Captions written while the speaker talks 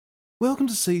Welcome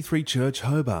to C3 Church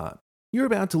Hobart. You're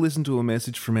about to listen to a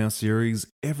message from our series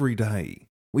Every Day.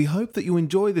 We hope that you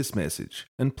enjoy this message,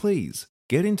 and please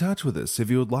get in touch with us if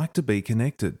you would like to be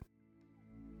connected.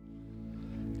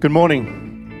 Good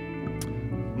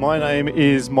morning. My name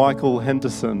is Michael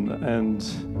Henderson,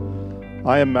 and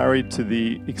I am married to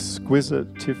the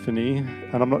exquisite Tiffany,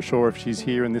 and I'm not sure if she's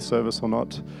here in this service or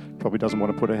not. Probably doesn't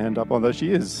want to put her hand up, although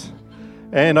she is.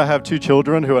 And I have two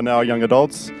children who are now young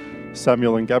adults,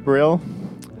 Samuel and Gabrielle,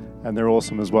 and they're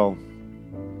awesome as well.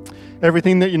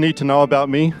 Everything that you need to know about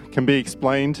me can be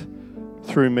explained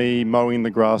through me mowing the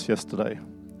grass yesterday.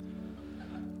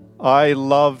 I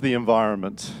love the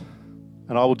environment,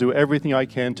 and I will do everything I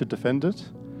can to defend it,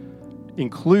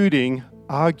 including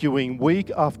arguing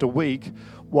week after week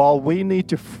while we need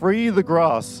to free the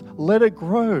grass, let it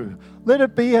grow, let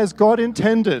it be as God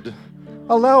intended,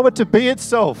 allow it to be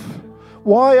itself.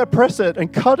 Why oppress it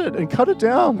and cut it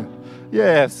down?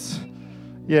 Yes.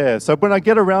 So when I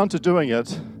get around to doing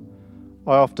it,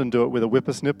 I often do it with a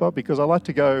whippersnipper because I like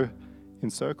to go in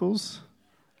circles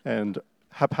and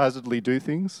haphazardly do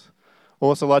things.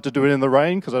 Also like to do it in the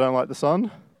rain because I don't like the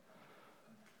sun.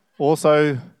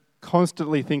 Also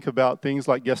constantly think about things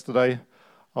like yesterday.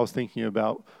 I was thinking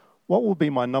about what will be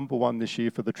my number one this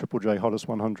year for the Triple J Hottest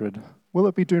 100. Will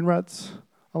it be Dune Rats?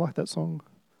 I like that song.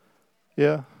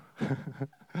 Yeah.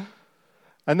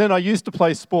 And then I used to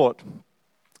play sport,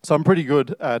 so I'm pretty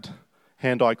good at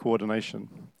hand-eye coordination,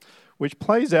 which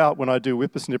plays out when I do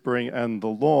whippersnippering and the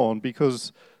lawn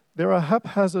because there are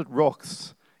haphazard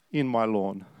rocks in my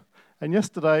lawn. And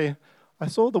yesterday, I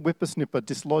saw the whippersnipper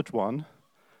dislodge one,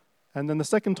 and then the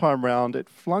second time round, it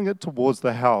flung it towards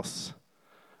the house.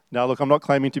 Now, look, I'm not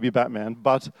claiming to be Batman,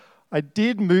 but I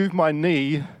did move my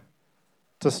knee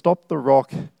to stop the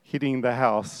rock hitting the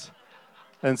house.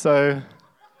 And so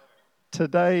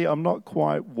today, I'm not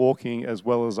quite walking as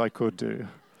well as I could do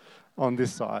on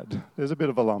this side. There's a bit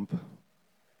of a lump.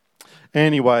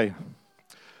 Anyway,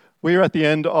 we are at the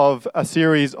end of a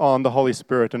series on the Holy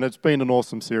Spirit, and it's been an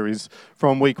awesome series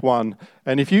from week one.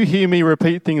 And if you hear me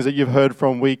repeat things that you've heard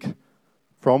from week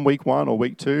one or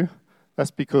week two,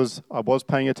 that's because I was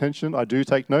paying attention, I do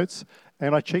take notes,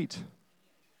 and I cheat.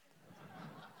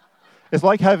 It's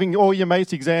like having all your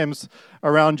mates' exams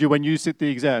around you when you sit the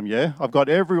exam, yeah? I've got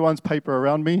everyone's paper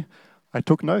around me. I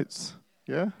took notes,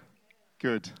 yeah?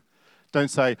 Good. Don't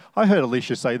say, I heard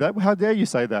Alicia say that. How dare you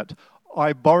say that?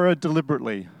 I borrowed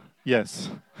deliberately. Yes.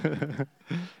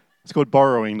 It's called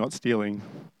borrowing, not stealing.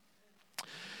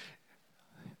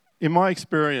 In my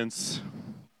experience,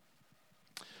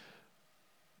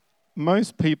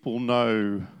 most people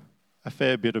know a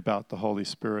fair bit about the Holy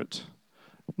Spirit.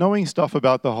 Knowing stuff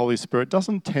about the Holy Spirit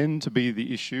doesn't tend to be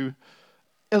the issue,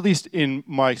 at least in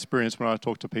my experience when I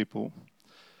talk to people.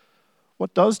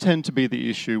 What does tend to be the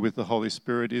issue with the Holy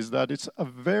Spirit is that it's a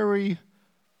very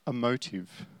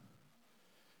emotive.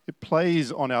 It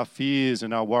plays on our fears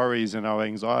and our worries and our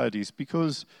anxieties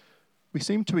because we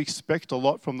seem to expect a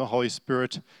lot from the Holy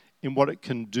Spirit in what it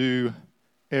can do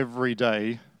every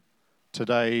day,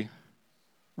 today,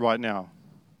 right now.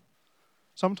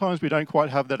 Sometimes we don't quite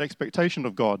have that expectation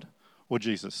of God or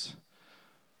Jesus.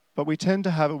 But we tend to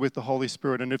have it with the Holy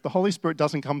Spirit. And if the Holy Spirit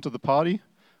doesn't come to the party,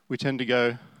 we tend to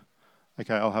go,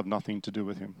 okay, I'll have nothing to do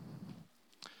with him.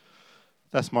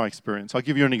 That's my experience. I'll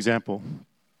give you an example.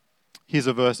 Here's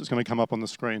a verse that's going to come up on the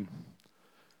screen.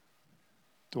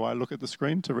 Do I look at the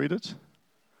screen to read it?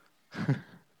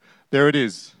 There it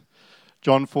is.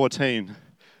 John 14.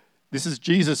 This is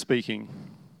Jesus speaking.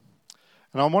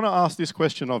 And I want to ask this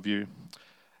question of you.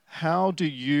 How do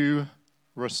you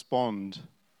respond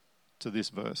to this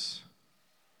verse?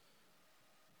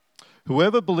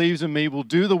 Whoever believes in me will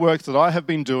do the works that I have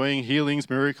been doing, healings,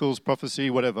 miracles, prophecy,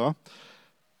 whatever,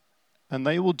 and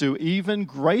they will do even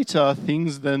greater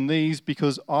things than these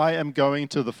because I am going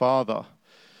to the Father.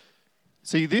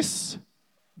 See, this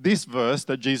verse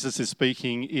that Jesus is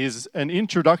speaking is an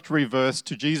introductory verse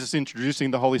to Jesus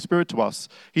introducing the Holy Spirit to us.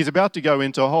 He's about to go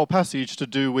into a whole passage to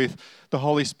do with the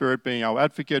Holy Spirit being our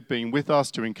advocate, being with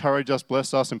us, to encourage us,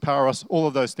 bless us, empower us, all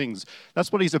of those things.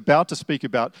 That's what he's about to speak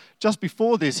about. Just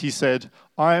before this, he said,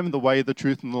 I am the way, the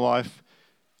truth, and the life.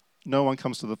 No one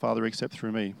comes to the Father except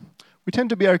through me. We tend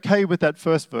to be okay with that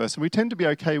first verse, and we tend to be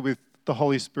okay with the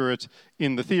Holy Spirit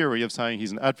in the theory of saying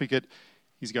he's an advocate,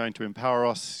 he's going to empower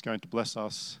us, he's going to bless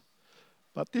us.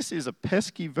 But this is a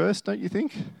pesky verse, don't you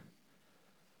think?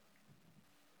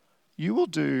 You will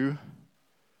do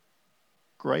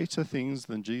greater things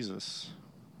than Jesus.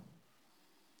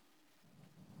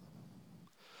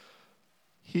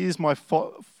 Here's my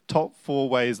top 4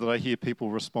 ways that I hear people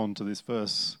respond to this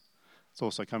verse. It's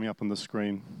also coming up on the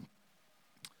screen.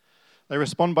 They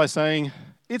respond by saying,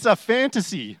 it's a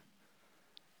fantasy.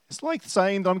 It's like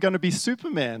saying that I'm going to be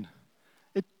Superman.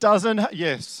 It doesn't,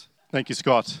 yes. Thank you,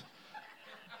 Scott.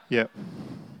 Yeah.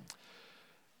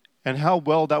 And how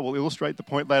well that will illustrate the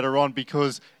point later on,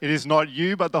 because it is not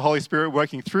you, but the Holy Spirit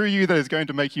working through you that is going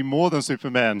to make you more than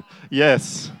Superman.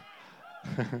 Yes.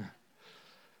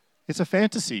 It's a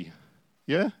fantasy.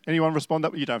 Yeah? Anyone respond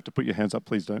that? You don't have to put your hands up,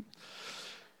 please don't.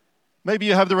 Maybe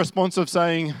you have the response of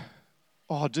saying,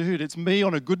 oh, dude, it's me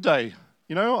on a good day.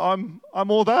 You know, I'm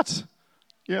all that.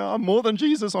 Yeah, I'm more than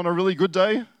Jesus on a really good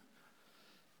day.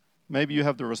 Maybe you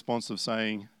have the response of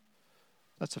saying,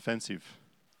 that's offensive.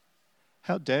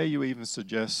 How dare you even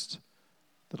suggest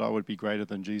that I would be greater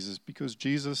than Jesus? Because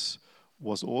Jesus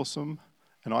was awesome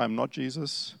and I am not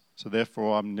Jesus. So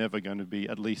therefore, I'm never going to be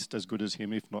at least as good as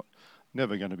him, if not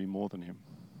never going to be more than him.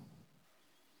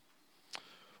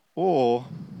 Or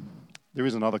there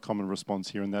is another common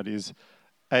response here, and that is,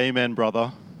 amen,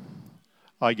 brother.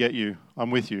 I get you.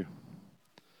 I'm with you.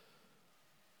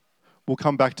 We'll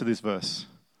come back to this verse.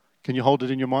 Can you hold it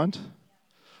in your mind?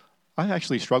 I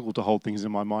actually struggle to hold things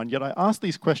in my mind, yet I ask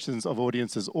these questions of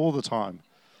audiences all the time.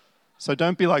 So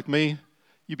don't be like me.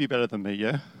 You be better than me,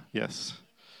 yeah? Yes.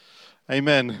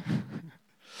 Amen.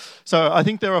 So I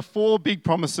think there are 4 big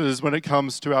promises when it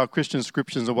comes to our Christian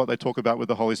scriptures and what they talk about with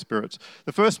the Holy Spirit.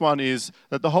 The first one is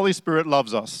that the Holy Spirit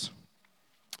loves us.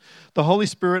 The Holy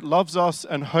Spirit loves us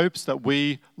and hopes that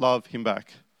we love him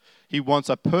back. He wants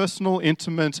a personal,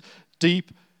 intimate,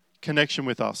 deep connection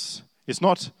with us. It's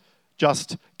not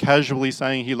just casually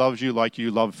saying he loves you like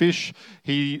you love fish.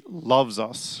 He loves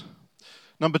us.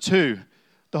 Number 2,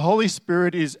 the Holy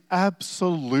Spirit is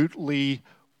absolutely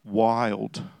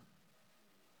wild.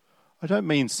 I don't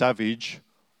mean savage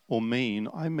or mean.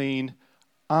 I mean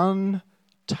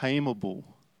untamable,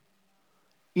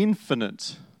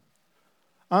 infinite,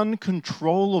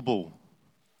 uncontrollable.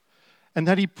 And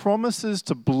that he promises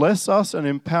to bless us and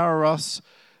empower us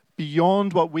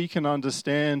beyond what we can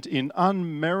understand in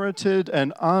unmerited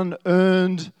and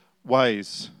unearned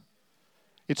ways.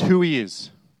 It's who he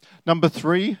is. Number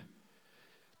 3,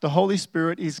 the Holy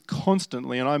Spirit is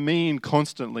constantly, and I mean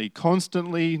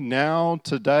constantly, now,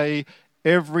 today,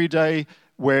 every day,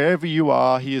 wherever you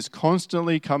are, he is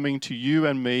constantly coming to you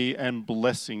and me and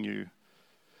blessing you.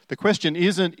 The question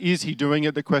isn't, is he doing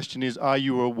it? The question is, are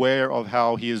you aware of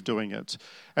how he is doing it?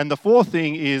 And the 4th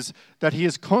thing is that he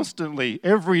is constantly,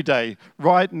 every day,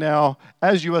 right now,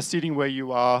 as you are sitting where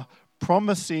you are,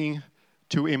 promising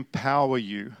to empower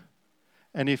you.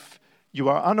 And if you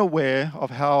are unaware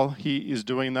of how he is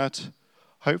doing that,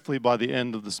 hopefully by the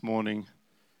end of this morning,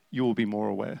 you will be more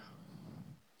aware.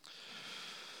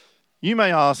 You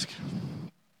may ask,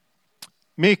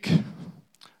 Mick,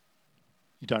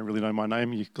 you don't really know my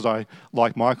name because I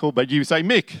like Michael, but you say,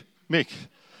 Mick,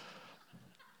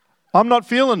 I'm not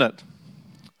feeling it.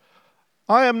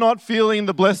 I am not feeling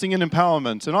the blessing and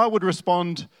empowerment. And I would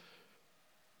respond,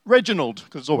 Reginald,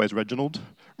 because it's always Reginald.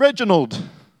 Reginald,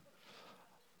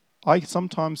 I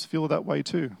sometimes feel that way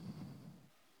too.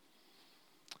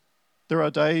 There are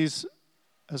days,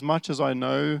 as much as I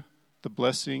know the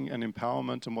blessing and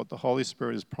empowerment and what the Holy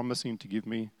Spirit is promising to give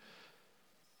me,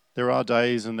 there are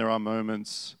days and there are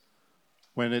moments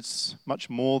when it's much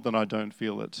more than I don't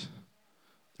feel it.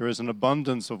 There is an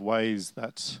abundance of ways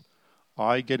that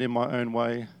I get in my own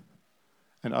way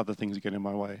and other things get in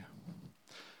my way.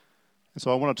 And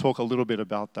so I want to talk a little bit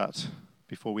about that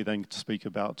before we then speak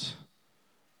about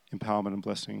empowerment and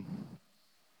blessing.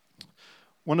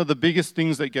 One of the biggest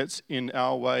things that gets in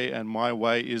our way and my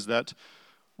way is that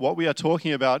what we are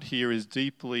talking about here is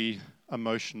deeply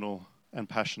emotional and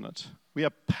passionate. We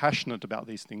are passionate about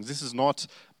these things. This is not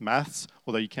maths,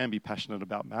 although you can be passionate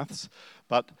about maths,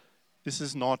 but this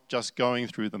is not just going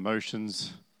through the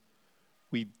motions.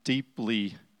 We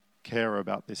deeply care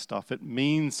about this stuff. It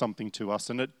means something to us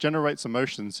and it generates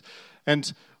emotions.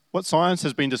 And what science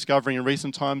has been discovering in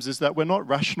recent times is that we're not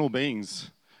rational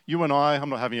beings. You and I'm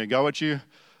not having a go at you,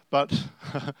 but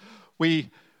we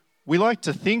like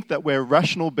to think that we're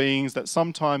rational beings that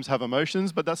sometimes have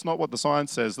emotions, but that's not what the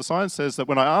science says. The science says that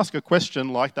when I ask a question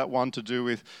like that one to do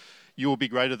with you will be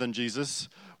greater than Jesus,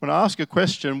 when I ask a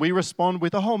question, we respond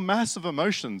with a whole mass of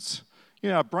emotions. You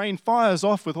know, our brain fires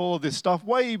off with all of this stuff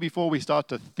way before we start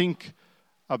to think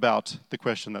about the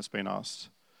question that's been asked.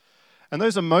 And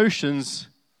those emotions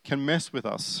can mess with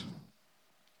us.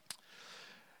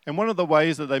 And one of the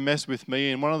ways that they mess with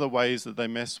me, and one of the ways that they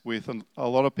mess with a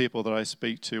lot of people that I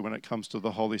speak to when it comes to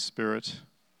the Holy Spirit,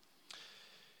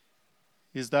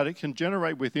 is that it can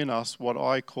generate within us what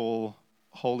I call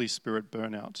Holy Spirit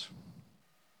burnout.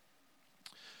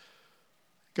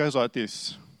 It goes like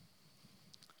this.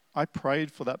 I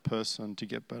prayed for that person to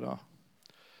get better,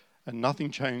 and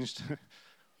nothing changed.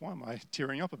 Why am I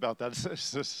tearing up about that?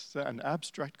 It's just an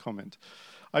abstract comment.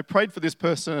 I prayed for this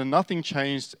person and nothing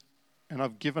changed, and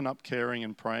I've given up caring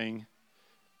and praying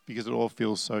because it all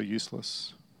feels so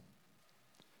useless.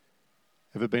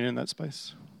 Ever been in that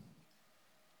space?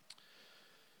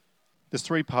 There's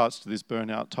 3 parts to this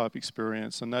burnout type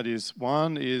experience, and that is,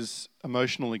 one is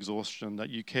emotional exhaustion, that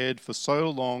you cared for so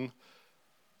long,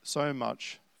 so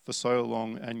much, for so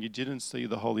long, and you didn't see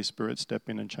the Holy Spirit step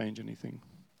in and change anything.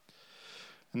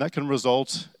 And that can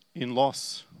result in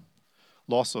loss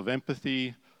of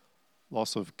empathy,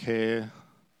 loss of care,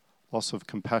 loss of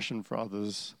compassion for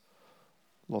others,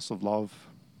 loss of love,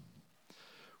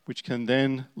 which can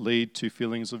then lead to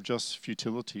feelings of just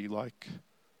futility, like,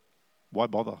 why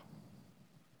bother?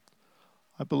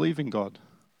 I believe in God.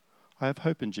 I have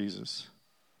hope in Jesus.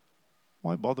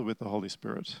 Why bother with the Holy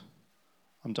Spirit?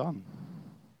 I'm done.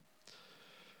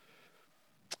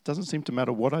 It doesn't seem to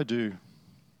matter what I do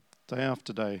day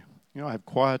after day. I have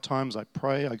quiet times, I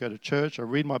pray, I go to church, I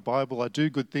read my Bible, I do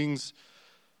good things.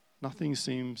 Nothing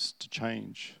seems to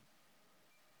change.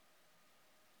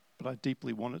 But I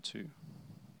deeply want it to.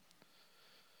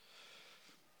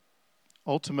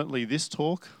 Ultimately, this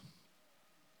talk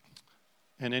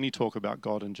and any talk about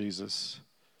God and Jesus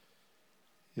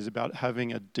is about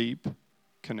having a deep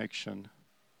connection,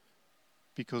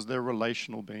 because they're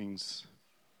relational beings.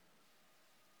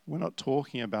 We're not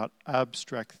talking about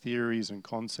abstract theories and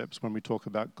concepts when we talk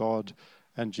about God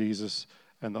and Jesus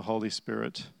and the Holy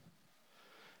Spirit.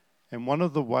 And one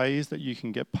of the ways that you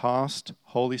can get past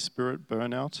Holy Spirit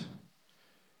burnout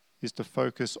is to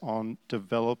focus on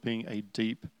developing a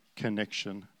deep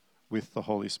connection with the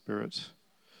Holy Spirit.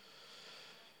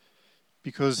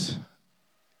 Because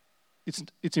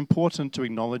it's important to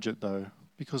acknowledge it, though,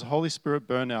 because Holy Spirit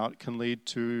burnout can lead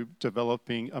to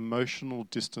developing emotional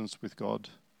distance with God.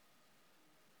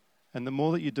 And the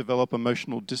more that you develop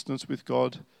emotional distance with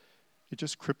God, it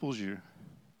just cripples you.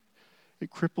 It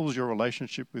cripples your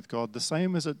relationship with God, the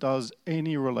same as it does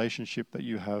any relationship that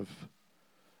you have.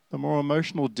 The more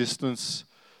emotional distance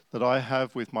that I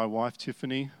have with my wife,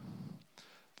 Tiffany,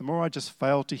 the more I just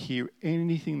fail to hear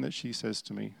anything that she says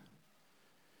to me.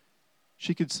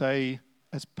 She could say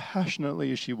as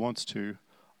passionately as she wants to,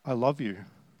 I love you.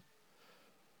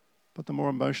 But the more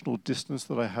emotional distance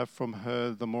that I have from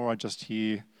her, the more I just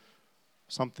hear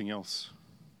something else.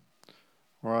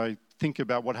 Or I think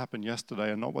about what happened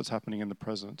yesterday and not what's happening in the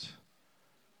present.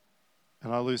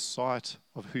 And I lose sight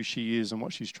of who she is and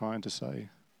what she's trying to say.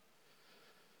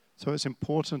 So it's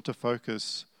important to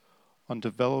focus on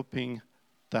developing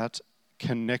that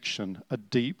connection, a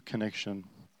deep connection.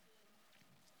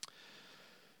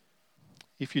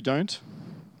 If you don't,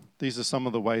 these are some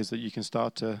of the ways that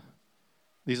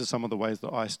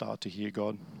I start to hear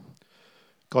God.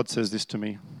 God says this to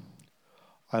me: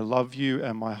 I love you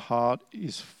and my heart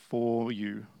is for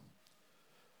you,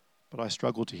 but I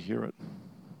struggle to hear it.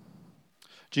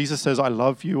 Jesus says, I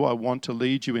love you, I want to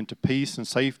lead you into peace and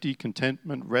safety,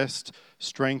 contentment, rest,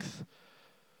 strength,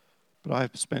 but I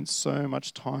have spent so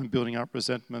much time building up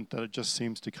resentment that it just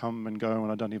seems to come and go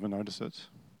and I don't even notice it.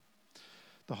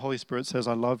 The Holy Spirit says,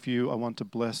 I love you, I want to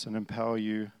bless and empower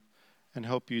you and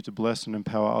help you to bless and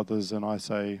empower others. And I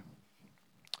say,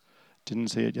 didn't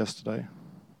see it yesterday.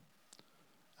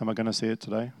 Am I going to see it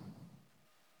today?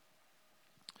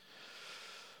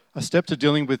 A step to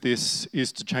dealing with this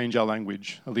is to change our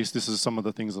language. At least this is some of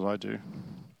the things that I do.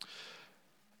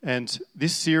 And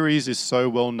this series is so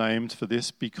well named for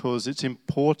this because it's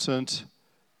important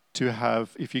to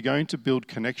have, if you're going to build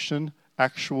connection,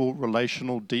 actual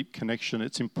relational deep connection,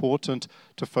 it's important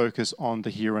to focus on the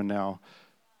here and now,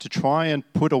 to try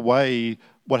and put away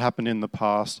what happened in the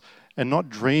past and not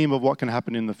dream of what can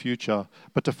happen in the future,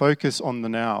 but to focus on the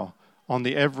now, on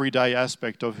the everyday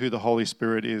aspect of who the Holy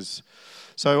Spirit is.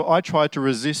 So I try to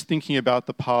resist thinking about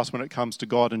the past when it comes to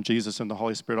God and Jesus and the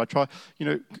Holy Spirit.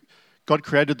 God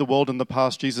created the world in the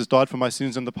past. Jesus died for my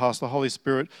sins in the past. The Holy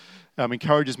Spirit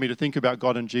encourages me to think about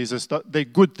God and Jesus. They're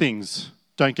good things,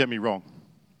 don't get me wrong.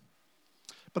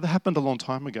 But they happened a long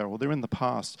time ago, or they're in the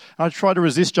past. And I try to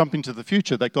resist jumping to the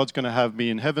future, that God's going to have me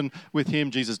in heaven with him.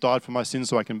 Jesus died for my sins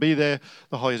so I can be there.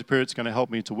 The Holy Spirit's going to help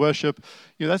me to worship.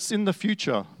 That's in the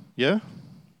future, yeah?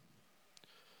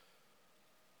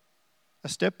 A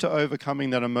step to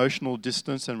overcoming that emotional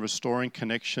distance and restoring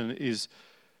connection is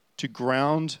to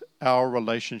ground our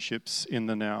relationships in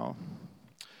the now.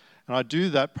 And I do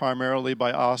that primarily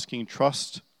by asking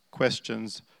trust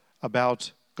questions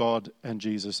about God and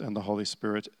Jesus and the Holy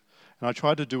Spirit. And I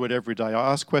try to do it every day.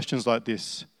 I ask questions like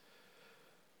this: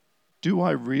 do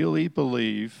I really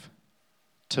believe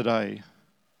today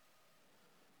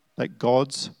that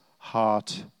God's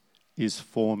heart is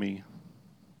for me.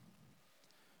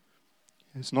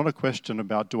 It's not a question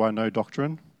about do I know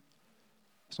doctrine.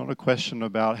 It's not a question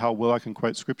about how well I can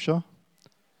quote scripture.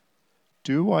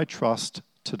 Do I trust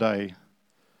today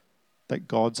that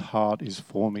God's heart is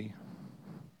for me?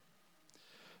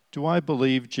 Do I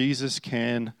believe Jesus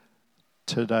can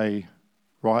today,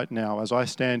 right now, as I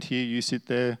stand here, you sit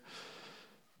there,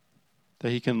 that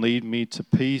he can lead me to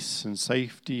peace and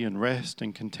safety and rest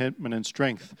and contentment and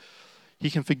strength?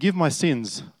 He can forgive my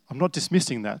sins. I'm not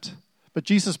dismissing that. But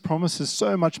Jesus promises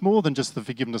so much more than just the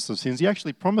forgiveness of sins. He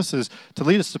actually promises to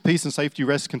lead us to peace and safety,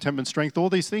 rest, contentment, strength, all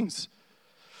these things.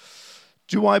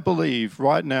 Do I believe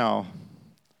right now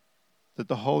that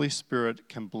the Holy Spirit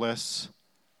can bless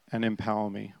and empower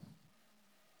me?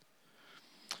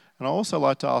 And I also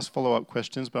like to ask follow-up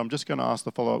questions, but I'm just going to ask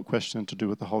the follow-up question to do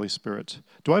with the Holy Spirit.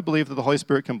 Do I believe that the Holy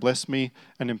Spirit can bless me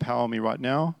and empower me right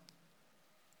now?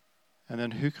 And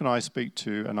then who can I speak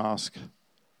to and ask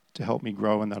to help me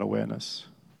grow in that awareness?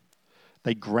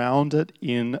 They ground it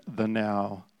in the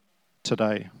now,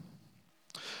 today.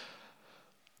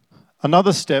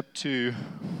 Another step to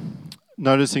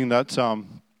noticing that,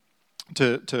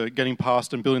 to getting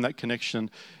past and building that connection,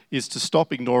 is to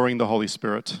stop ignoring the Holy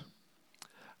Spirit.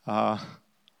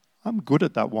 I'm good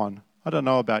at that one. I don't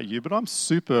know about you, but I'm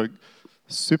Superman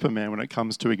when it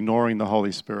comes to ignoring the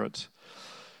Holy Spirit.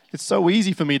 It's so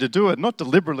easy for me to do it, not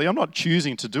deliberately. I'm not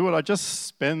choosing to do it. I just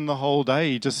spend the whole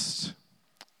day just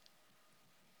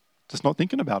not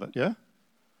thinking about it, yeah?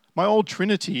 My old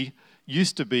Trinity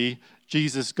used to be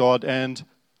Jesus, God, and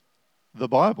the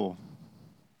Bible.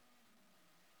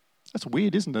 That's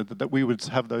weird, isn't it, that we would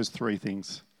have those three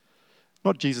things?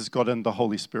 Not Jesus, God, and the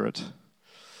Holy Spirit.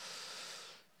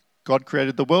 God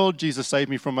created the world. Jesus saved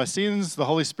me from my sins. The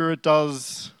Holy Spirit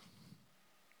does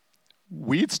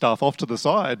weird stuff off to the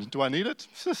side. Do I need it?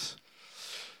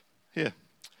 Here.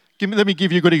 Let me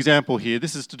give you a good example here.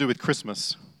 This is to do with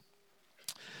Christmas.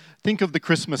 Think of the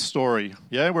Christmas story.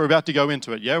 Yeah, we're about to go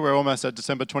into it. Yeah, we're almost at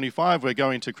December 25. We're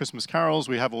going to Christmas carols.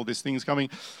 We have all these things coming.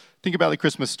 Think about the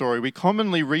Christmas story. We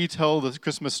commonly retell the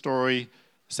Christmas story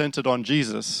centered on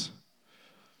Jesus.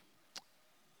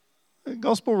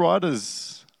 Gospel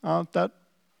writers aren't that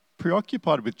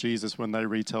preoccupied with Jesus when they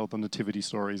retell the nativity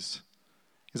stories.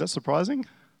 Is that surprising?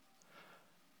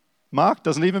 Mark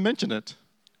doesn't even mention it.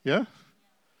 Yeah?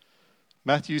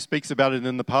 Matthew speaks about it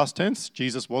in the past tense.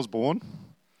 Jesus was born.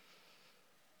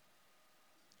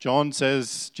 John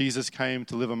says Jesus came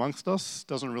to live amongst us.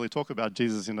 Doesn't really talk about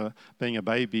Jesus being a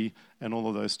baby and all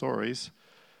of those stories.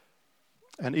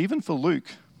 And even for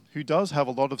Luke, who does have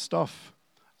a lot of stuff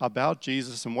about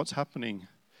Jesus and what's happening,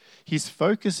 his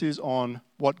focus is on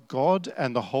what God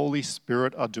and the Holy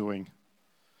Spirit are doing.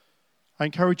 I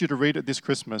encourage you to read it this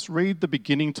Christmas. Read the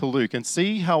beginning to Luke and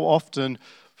see how often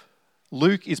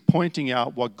Luke is pointing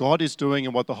out what God is doing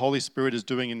and what the Holy Spirit is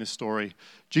doing in this story.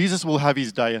 Jesus will have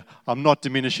his day. I'm not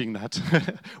diminishing that.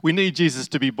 We need Jesus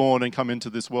to be born and come into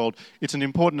this world. It's an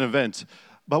important event.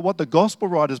 But what the gospel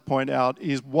writers point out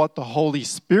is what the Holy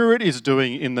Spirit is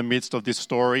doing in the midst of this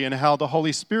story and how the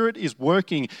Holy Spirit is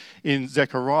working in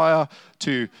Zechariah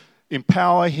to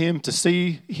empower him, to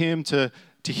see him, to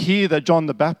hear that John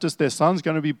the Baptist, their son's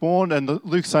going to be born, and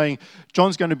Luke saying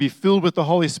John's going to be filled with the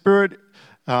Holy Spirit.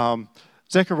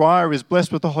 Zechariah is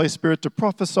blessed with the Holy Spirit to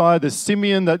prophesy. There's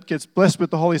Simeon that gets blessed with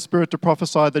the Holy Spirit to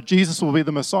prophesy that Jesus will be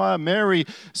the Messiah. Mary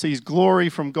sees glory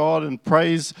from God and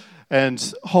praise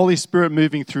and Holy Spirit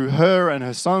moving through her and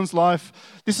her son's life.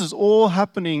 This is all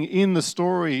happening in the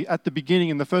story at the beginning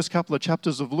in the first couple of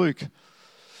chapters of Luke.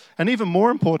 And even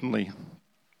more importantly,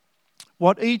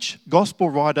 what each gospel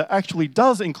writer actually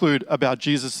does include about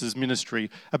Jesus' ministry,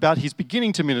 about his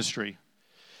beginning to ministry,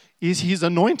 is his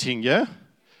anointing, yeah?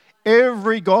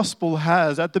 Every gospel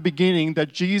has at the beginning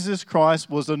that Jesus Christ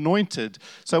was anointed.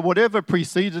 So whatever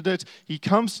preceded it, he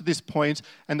comes to this point,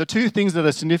 and the two things that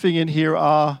are significant here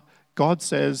are God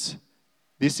says,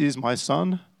 "This is my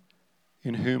Son,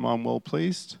 in whom I'm well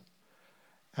pleased."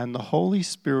 And the Holy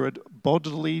Spirit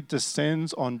bodily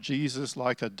descends on Jesus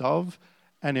like a dove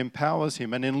and empowers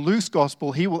him. And in Luke's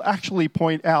gospel, he will actually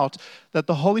point out that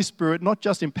the Holy Spirit not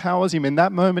just empowers him in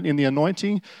that moment in the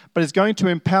anointing, but is going to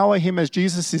empower him as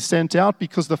Jesus is sent out,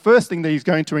 because the first thing that he's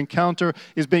going to encounter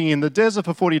is being in the desert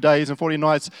for 40 days and 40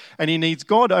 nights, and he needs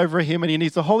God over him, and he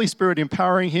needs the Holy Spirit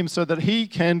empowering him so that he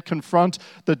can confront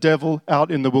the devil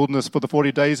out in the wilderness for the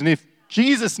 40 days. And if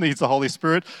Jesus needs the Holy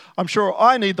Spirit, I'm sure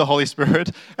I need the Holy Spirit,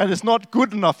 and it's not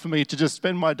good enough for me to just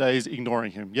spend my days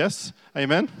ignoring him. Yes?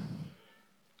 Amen?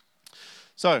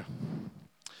 So,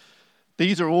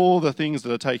 these are all the things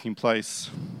that are taking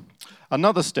place.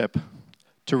 Another step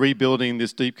to rebuilding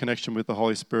this deep connection with the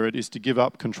Holy Spirit is to give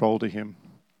up control to Him.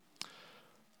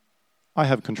 I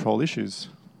have control issues.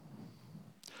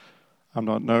 I'm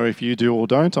not know if you do or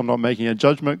don't. I'm not making a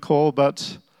judgment call,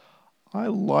 but I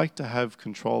like to have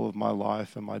control of my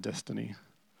life and my destiny.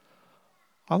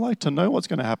 I like to know what's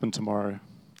going to happen tomorrow.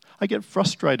 I get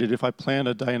frustrated if I plan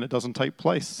a day and it doesn't take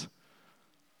place.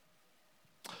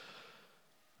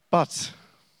 But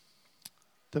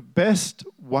the best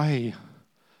way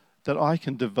that I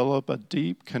can develop a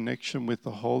deep connection with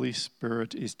the Holy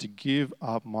Spirit is to give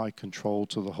up my control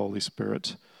to the Holy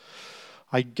Spirit.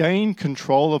 I gain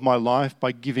control of my life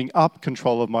by giving up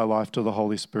control of my life to the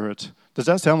Holy Spirit. Does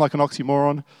that sound like an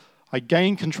oxymoron? I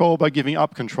gain control by giving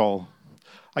up control.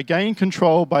 I gain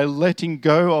control by letting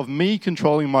go of me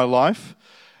controlling my life,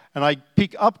 and I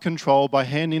pick up control by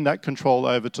handing that control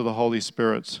over to the Holy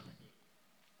Spirit.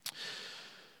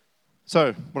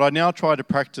 So, what I now try to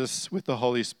practice with the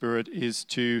Holy Spirit is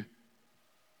to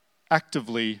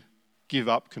actively give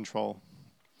up control.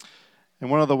 And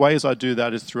one of the ways I do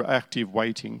that is through active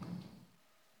waiting.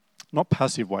 Not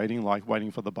passive waiting, like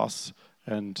waiting for the bus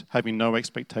and having no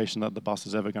expectation that the bus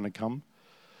is ever going to come.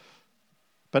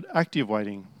 But active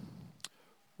waiting,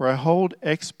 where I hold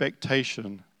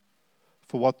expectation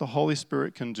for what the Holy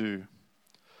Spirit can do.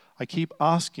 I keep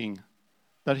asking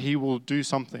that He will do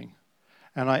something.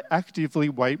 And I actively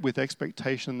wait with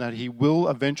expectation that He will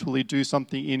eventually do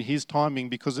something in His timing,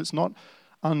 because it's not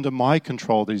under my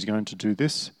control that He's going to do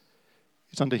this.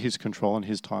 It's under His control and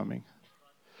His timing.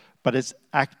 But it's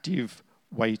active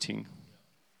waiting.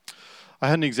 I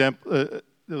had an example.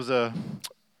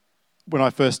 When I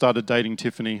first started dating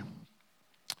Tiffany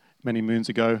many moons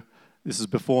ago, this is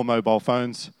before mobile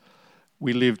phones,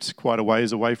 we lived quite a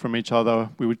ways away from each other.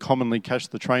 We would commonly catch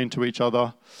the train to each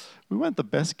other. We weren't the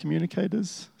best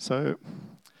communicators, so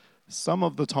some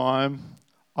of the time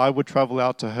I would travel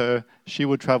out to her, she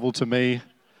would travel to me,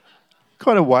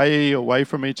 quite a way away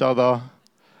from each other.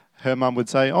 Her mum would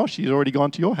say, "Oh, she's already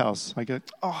gone to your house." I go,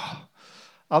 "Oh."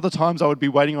 Other times I would be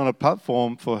waiting on a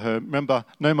platform for her. Remember,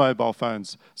 no mobile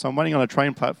phones. So I'm waiting on a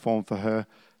train platform for her.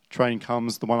 Train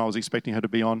comes, the one I was expecting her to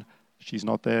be on, she's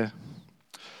not there.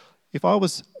 If I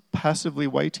was passively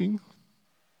waiting,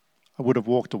 I would have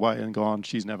walked away and gone,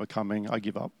 "She's never coming, I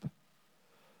give up."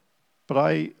 But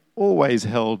I always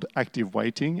held active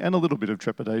waiting and a little bit of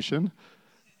trepidation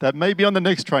that maybe on the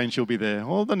next train she'll be there,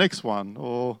 or the next one,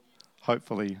 or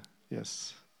hopefully,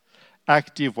 yes.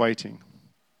 Active waiting.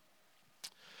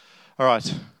 All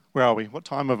right, where are we? What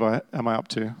time am I up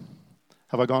to?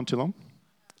 Have I gone too long?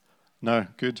 No,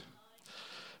 good.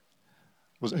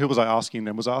 Who was I asking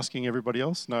then? Was I asking everybody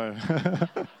else? No.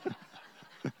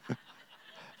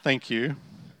 Thank you.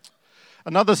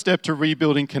 Another step to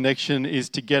rebuilding connection is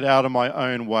to get out of my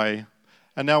own way.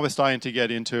 And now we're starting to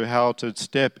get into how to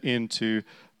step into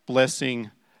blessing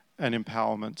and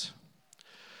empowerment.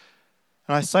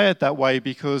 And I say it that way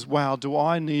because, wow, do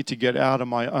I need to get out of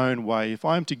my own way? If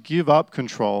I'm to give up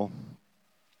control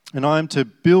and I'm to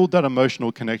build that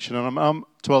emotional connection and I'm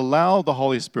to allow the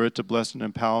Holy Spirit to bless and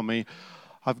empower me,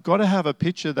 I've got to have a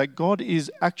picture that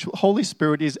Holy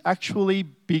Spirit is actually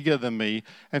bigger than me,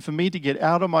 and for me to get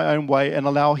out of my own way and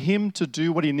allow Him to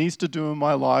do what He needs to do in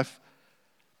my life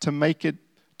to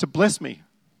to bless me.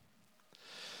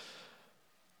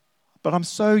 But I'm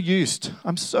so used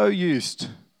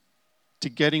to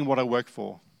getting what I work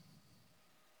for.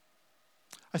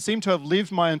 I seem to have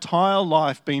lived my entire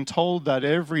life being told that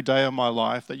every day of my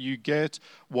life that you get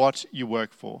what you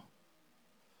work for.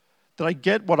 That I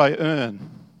get what I earn.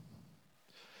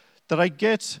 That I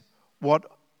get what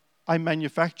I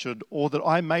manufactured or that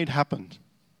I made happen.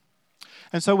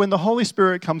 And so when the Holy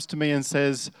Spirit comes to me and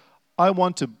says, "I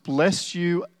want to bless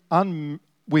you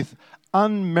with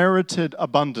unmerited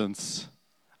abundance,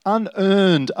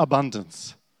 unearned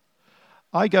abundance,"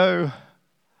 I go,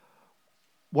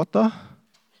 "What the?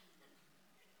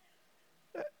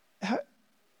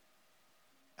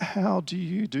 How do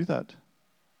you do that?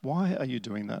 Why are you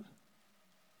doing that?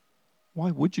 Why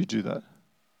would you do that?"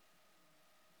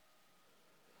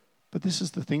 But this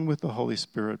is the thing with the Holy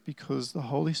Spirit, because the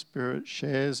Holy Spirit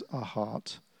shares a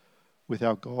heart with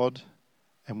our God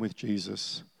and with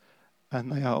Jesus. And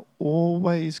they are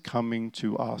always coming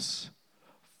to us,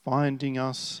 finding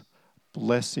us,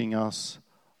 blessing us,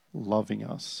 loving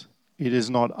us. It is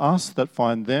not us that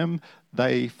find them,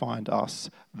 they find us.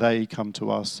 They come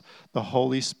to us. The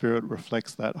Holy Spirit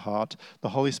reflects that heart. The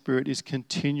Holy Spirit is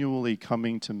continually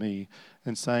coming to me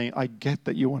and saying, "I get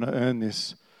that you want to earn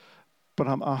this, but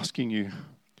I'm asking you,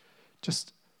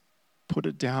 just put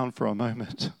it down for a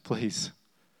moment, please.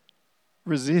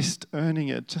 resist earning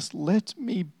it. Just let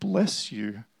me bless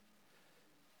you.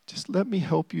 Just let me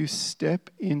help you step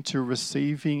into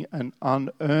receiving an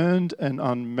unearned and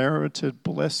unmerited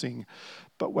blessing.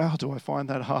 But wow, do I find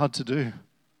that hard to do.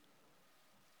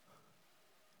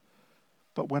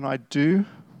 But when I do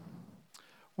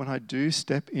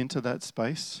step into that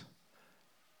space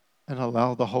and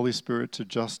allow the Holy Spirit to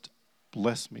just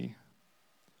bless me,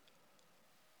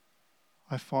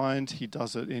 I find He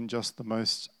does it in just the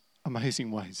most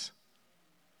amazing ways.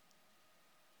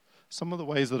 Some of the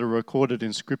ways that are recorded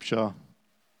in Scripture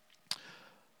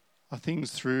are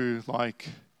things through like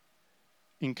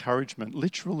encouragement,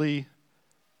 literally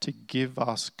to give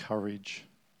us courage.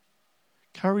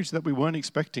 Courage that we weren't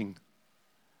expecting,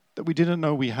 that we didn't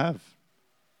know we have.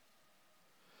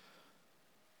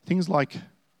 Things like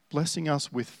blessing us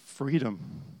with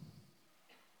freedom.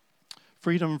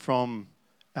 Freedom from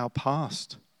our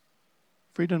past.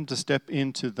 Freedom to step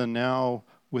into the now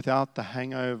without the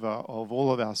hangover of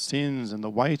all of our sins and the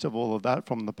weight of all of that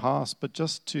from the past, but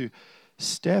just to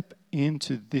step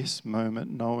into this moment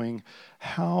knowing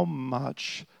how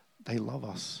much they love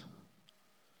us.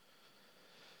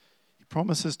 He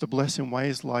promises to bless in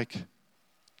ways like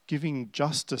giving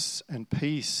justice and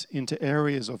peace into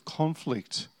areas of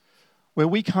conflict where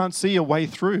we can't see a way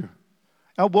through.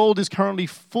 Our world is currently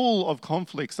full of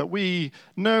conflicts that we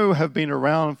know have been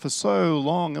around for so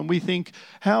long, and we think,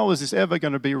 how is this ever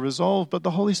going to be resolved? But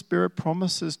the Holy Spirit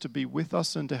promises to be with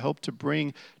us and to help to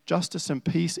bring justice and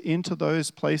peace into those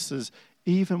places,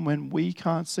 even when we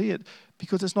can't see it,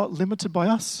 because it's not limited by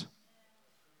us.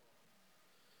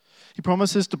 He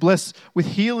promises to bless with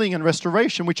healing and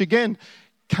restoration, which again,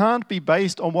 can't be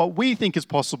based on what we think is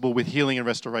possible with healing and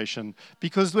restoration.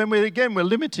 Because when we're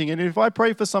limiting. And if I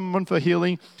pray for someone for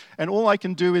healing and all I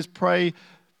can do is pray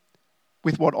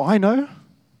with what I know,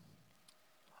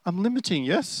 I'm limiting,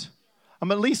 yes? I'm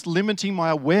at least limiting my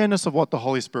awareness of what the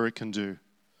Holy Spirit can do.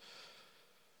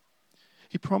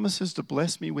 He promises to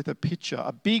bless me with a picture,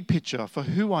 a big picture for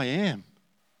who I am.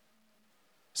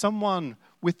 Someone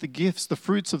with the gifts, the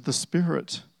fruits of the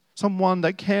Spirit. Someone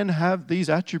that can have these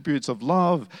attributes of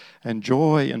love and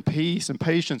joy and peace and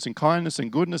patience and kindness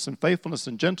and goodness and faithfulness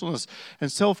and gentleness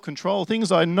and self-control.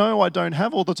 Things I know I don't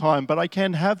have all the time, but I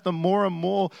can have them more and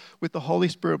more with the Holy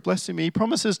Spirit blessing me. He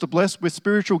promises to bless with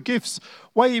spiritual gifts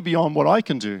way beyond what I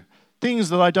can do. Things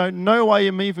that I don't know I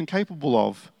am even capable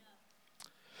of.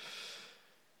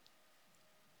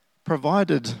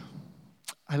 Provided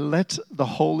I let the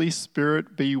Holy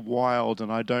Spirit be wild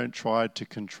and I don't try to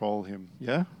control Him.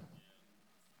 Yeah?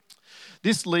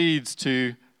 This leads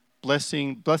to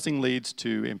blessing. Blessing leads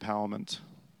to empowerment.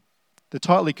 They're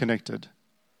tightly connected.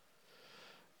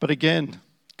 But again,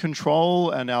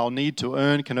 control and our need to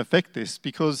earn can affect this,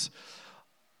 because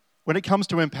when it comes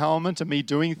to empowerment and me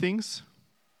doing things,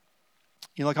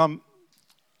 I'm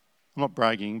not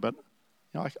bragging, but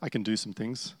I can do some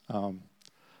things.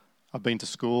 I've been to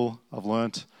school, I've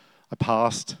learnt, I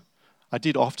passed. I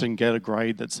did often get a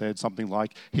grade that said something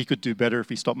like, he could do better if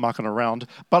he stopped mucking around.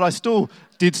 But I still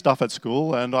did stuff at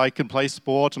school, and I can play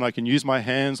sport, and I can use my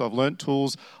hands. I've learnt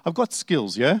tools. I've got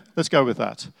skills, yeah? Let's go with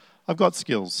that. I've got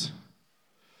skills.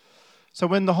 So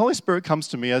when the Holy Spirit comes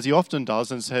to me, as He often does,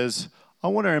 and says, I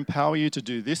want to empower you to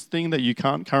do this thing that you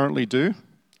can't currently do,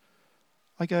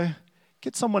 I go,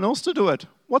 get someone else to do it.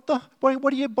 What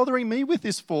are you bothering me with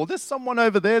this for? There's someone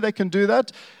over there that can do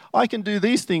that. I can do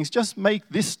these things. Just make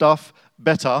this stuff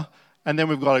better, and then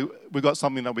we've got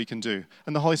something that we can do.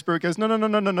 And the Holy Spirit goes,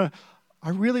 no. I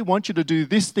really want you to do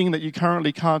this thing that you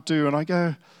currently can't do. And I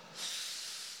go,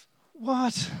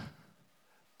 what?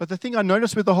 But the thing I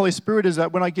notice with the Holy Spirit is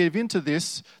that when I give into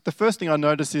this, the first thing I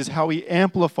notice is how He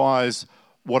amplifies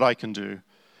what I can do.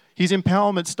 His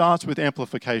empowerment starts with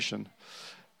amplification.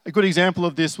 A good example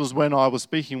of this was when I was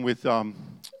speaking with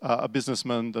a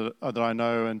businessman that I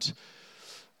know, and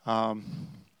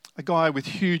a guy with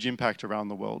huge impact around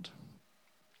the world,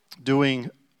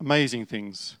 doing amazing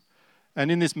things.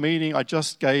 And in this meeting, I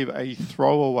just gave a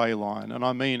throwaway line, and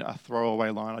I mean a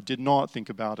throwaway line. I did not think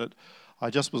about it.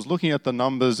 I just was looking at the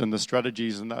numbers and the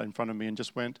strategies and that in front of me and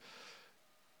just went,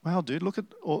 wow, dude, look at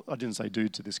all. I didn't say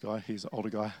dude to this guy. He's an older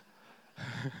guy.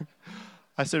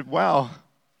 I said, wow.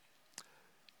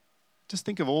 Just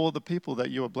think of all the people that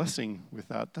you are blessing with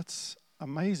that. That's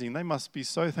amazing. They must be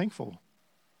so thankful.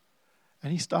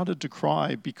 And he started to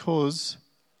cry because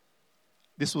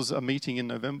this was a meeting in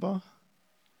November.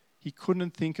 He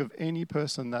couldn't think of any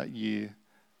person that year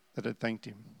that had thanked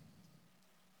him.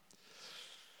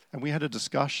 And we had a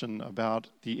discussion about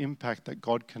the impact that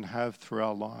God can have through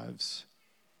our lives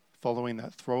following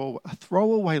that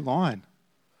throwaway line.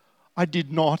 I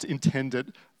did not intend it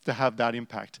to have that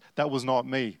impact. That was not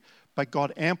me. But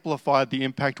God amplified the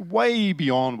impact way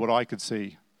beyond what I could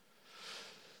see.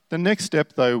 The next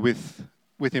step, though, with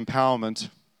empowerment,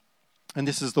 and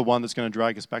this is the one that's going to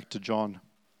drag us back to John,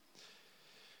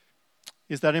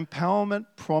 is that empowerment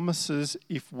promises,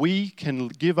 if we can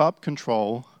give up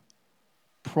control,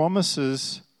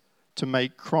 promises to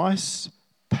make Christ's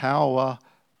power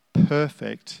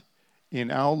perfect in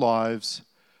our lives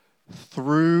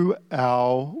through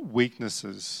our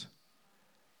weaknesses.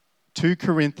 2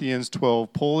 Corinthians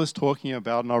 12, Paul is talking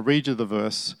about, and I'll read you the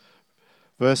verse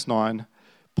 9.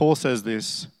 Paul says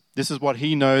this is what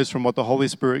he knows from what the Holy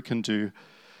Spirit can do.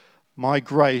 My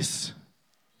grace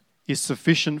is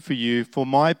sufficient for you, for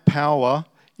my power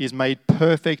is made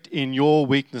perfect in your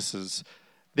weaknesses.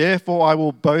 Therefore I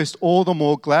will boast all the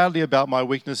more gladly about my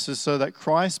weaknesses, so that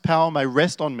Christ's power may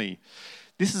rest on me.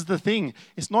 This is the thing.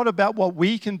 It's not about what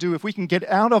we can do. If we can get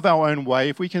out of our own way,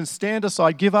 if we can stand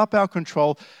aside, give up our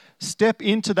control, step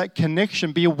into that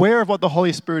connection, be aware of what the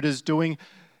Holy Spirit is doing,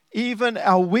 even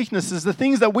our weaknesses, the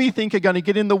things that we think are going to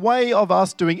get in the way of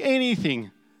us doing anything,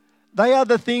 they are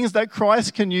the things that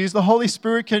Christ can use, the Holy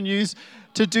Spirit can use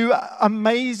to do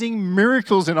amazing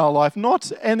miracles in our life,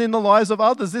 and in the lives of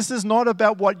others. This is not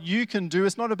about what you can do.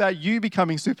 It's not about you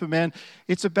becoming Superman.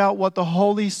 It's about what the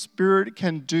Holy Spirit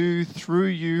can do through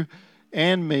you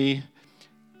and me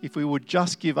if we would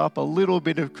just give up a little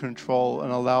bit of control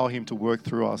and allow Him to work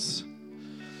through us.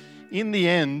 In the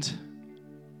end,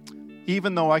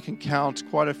 even though I can count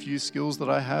quite a few skills that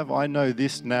I have, I know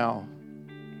this now,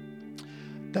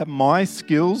 that my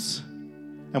skills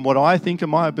and what I think are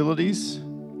my abilities,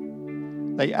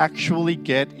 they actually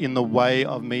get in the way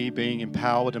of me being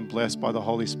empowered and blessed by the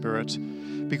Holy Spirit.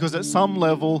 Because at some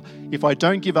level, if I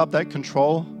don't give up that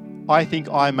control, I think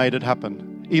I made it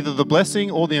happen. Either the blessing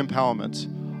or the empowerment.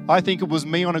 I think it was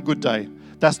me on a good day.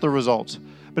 That's the result.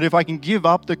 But if I can give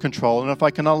up the control, and if I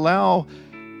can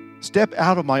step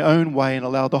out of my own way and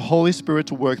allow the Holy Spirit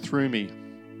to work through me.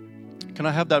 Can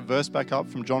I have that verse back up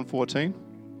from John 14?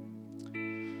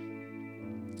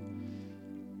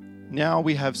 Now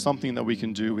we have something that we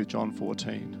can do with John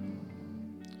 14.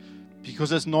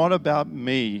 Because it's not about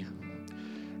me,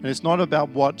 and it's not about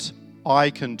what I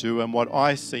can do and what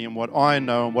I see and what I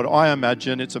know and what I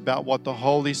imagine. It's about what the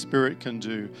Holy Spirit can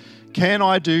do. Can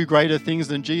I do greater things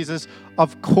than Jesus?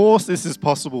 Of course this is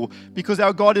possible, because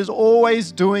our God is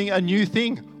always doing a new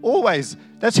thing. Always.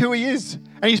 That's who He is.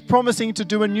 And He's promising to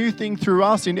do a new thing through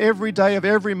us in every day of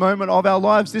every moment of our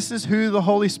lives. This is who the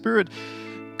Holy Spirit.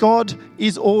 God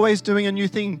is always doing a new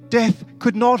thing. Death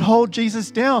could not hold Jesus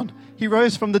down. He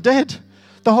rose from the dead.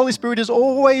 The Holy Spirit is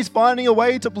always finding a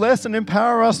way to bless and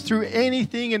empower us through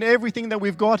anything and everything that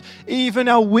we've got. Even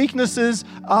our weaknesses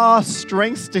are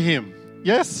strengths to Him.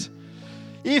 Yes?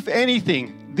 If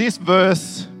anything, this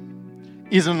verse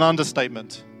is an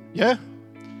understatement. Yeah?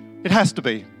 It has to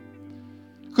be.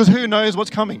 Because who knows what's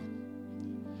coming?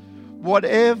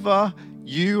 Whatever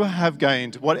you have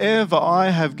gained, whatever I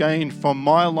have gained from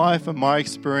my life and my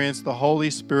experience, the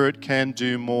Holy Spirit can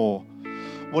do more.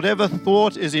 Whatever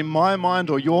thought is in my mind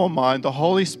or your mind, the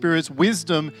Holy Spirit's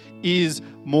wisdom is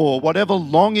more. Whatever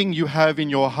longing you have in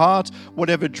your heart,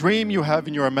 whatever dream you have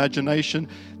in your imagination,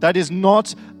 that is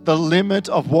not the limit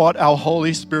of what our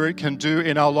Holy Spirit can do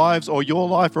in our lives or your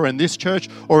life or in this church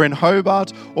or in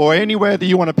Hobart or anywhere that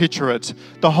you want to picture it.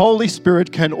 The Holy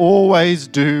Spirit can always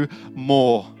do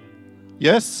more.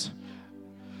 Yes?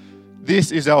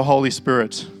 This is our Holy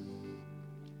Spirit.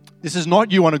 This is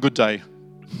not you on a good day.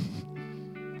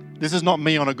 This is not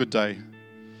me on a good day.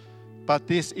 But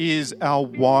this is our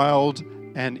wild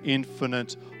and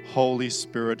infinite Holy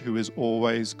Spirit who is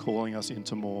always calling us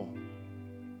into more.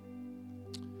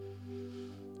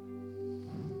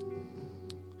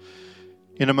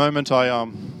 In a moment, I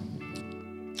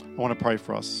want to pray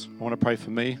for us. I want to pray for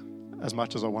me as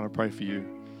much as I want to pray for you.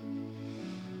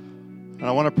 And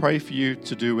I want to pray for you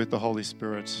to do with the Holy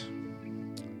Spirit,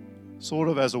 sort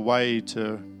of as a way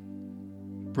to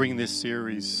bring this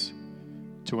series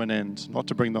to an end. Not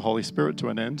to bring the Holy Spirit to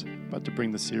an end, but to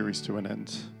bring the series to an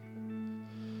end.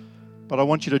 But I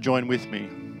want you to join with me.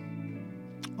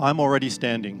 I'm already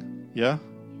standing, yeah?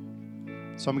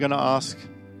 So I'm going to ask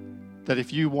that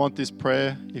if you want this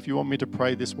prayer, if you want me to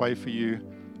pray this way for you,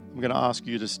 I'm going to ask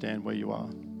you to stand where you are.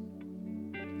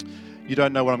 You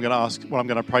don't know what I'm going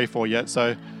to pray for yet,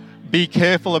 so be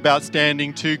careful about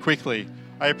standing too quickly.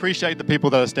 I appreciate the people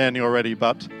that are standing already,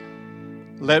 but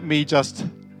let me just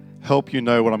help you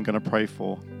know what I'm going to pray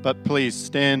for. But please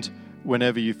stand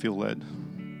whenever you feel led.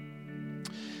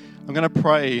 I'm going to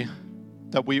pray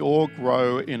that we all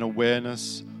grow in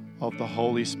awareness of the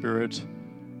Holy Spirit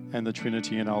and the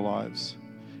Trinity in our lives.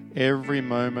 every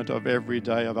moment of every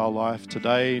day of our life,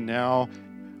 today, now,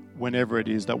 whenever it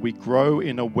is, that we grow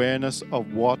in awareness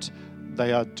of what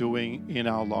they are doing in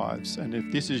our lives. And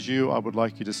if this is you, I would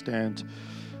like you to stand.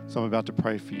 So I'm about to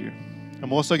pray for you.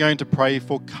 I'm also going to pray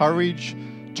for courage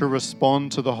to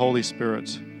respond to the Holy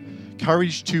Spirit.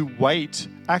 Courage to wait,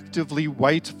 actively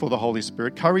wait for the Holy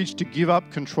Spirit. Courage to give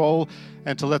up control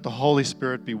and to let the Holy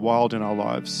Spirit be wild in our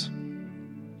lives.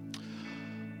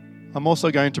 I'm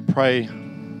also going to pray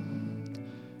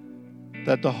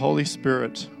that the Holy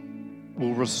Spirit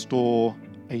will restore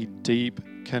a deep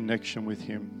connection with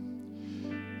Him.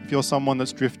 If you're someone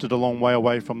that's drifted a long way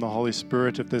away from the Holy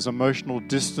Spirit, if there's emotional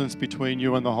distance between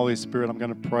you and the Holy Spirit, I'm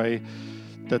going to pray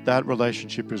that that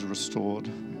relationship is restored.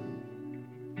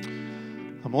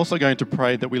 I'm also going to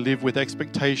pray that we live with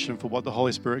expectation for what the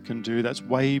Holy Spirit can do that's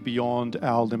way beyond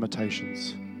our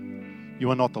limitations. You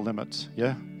are not the limit,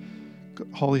 yeah?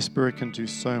 Holy Spirit can do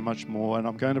so much more. And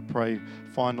I'm going to pray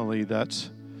finally that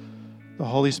the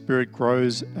Holy Spirit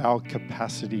grows our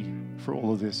capacity for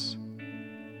all of this.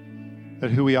 That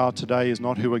who we are today is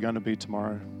not who we're going to be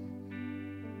tomorrow.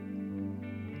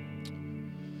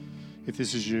 If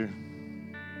this is you,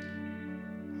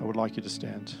 I would like you to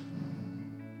stand.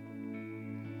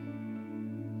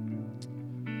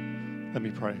 Let me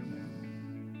pray.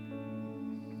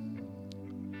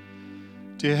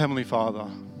 Dear Heavenly Father,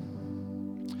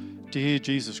 dear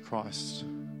Jesus Christ,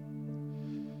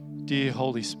 dear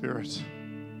Holy Spirit,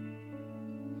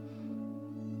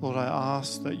 Lord, I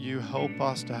ask that you help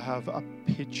us to have a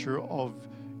picture of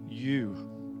you,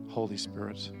 Holy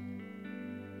Spirit.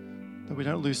 That we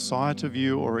don't lose sight of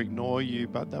you or ignore you,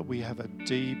 but that we have a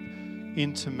deep,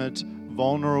 intimate,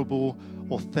 vulnerable,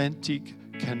 authentic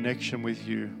connection with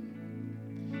you.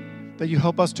 That you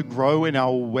help us to grow in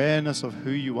our awareness of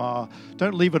who you are.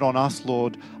 Don't leave it on us,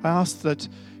 Lord. I ask that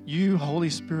you, Holy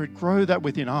Spirit, grow that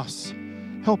within us.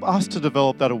 Help us to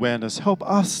develop that awareness. Help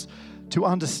us to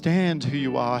understand who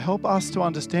you are. Help us to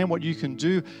understand what you can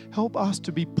do. Help us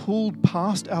to be pulled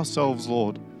past ourselves,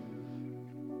 Lord.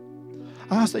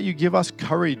 I ask that you give us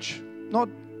courage, not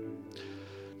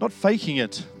faking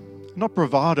it, not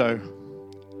bravado.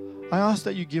 I ask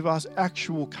that you give us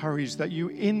actual courage, that you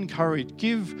encourage,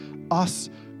 give us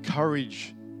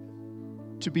courage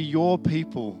to be your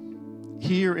people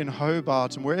here in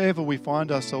Hobart and wherever we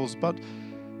find ourselves, but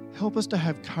help us to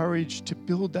have courage to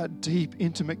build that deep,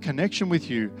 intimate connection with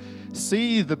you.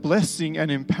 See the blessing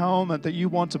and empowerment that you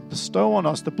want to bestow on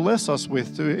us, to bless us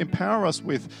with, to empower us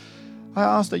with. I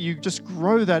ask that you just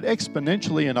grow that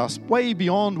exponentially in us, way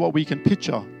beyond what we can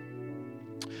picture.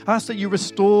 I ask that you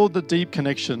restore the deep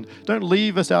connection. Don't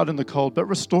leave us out in the cold, but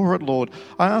restore it, Lord.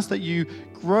 I ask that you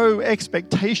grow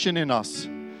expectation in us.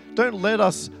 Don't let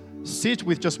us sit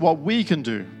with just what we can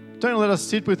do. Don't let us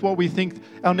sit with what we think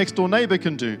our next door neighbor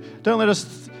can do. Don't let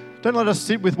us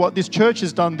sit with what this church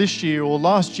has done this year or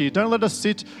last year. Don't let us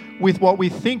sit with what we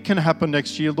think can happen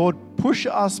next year. Lord, push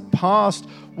us past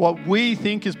what we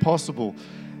think is possible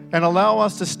and allow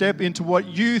us to step into what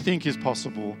you think is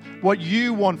possible, what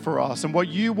you want for us and what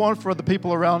you want for the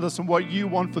people around us and what you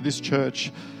want for this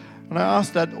church. And I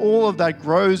ask that all of that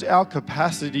grows our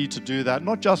capacity to do that,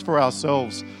 not just for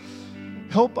ourselves.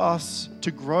 Help us to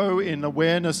grow in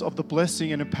awareness of the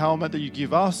blessing and empowerment that you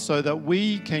give us so that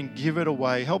we can give it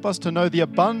away. Help us to know the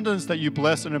abundance that you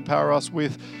bless and empower us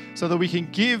with so that we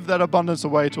can give that abundance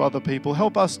away to other people.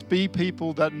 Help us to be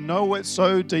people that know it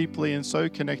so deeply and so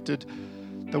connected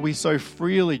that we so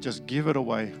freely just give it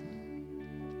away.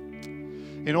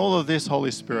 In all of this,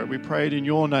 Holy Spirit, we pray it in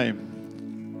your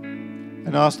name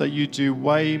and ask that you do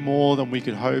way more than we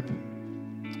could hope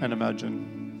and imagine.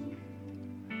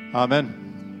 Amen.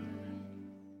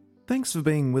 Thanks for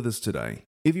being with us today.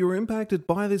 If you were impacted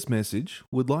by this message,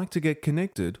 would like to get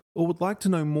connected, or would like to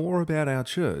know more about our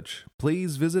church,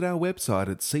 please visit our website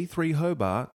at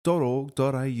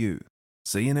c3hobart.org.au.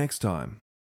 See you next time.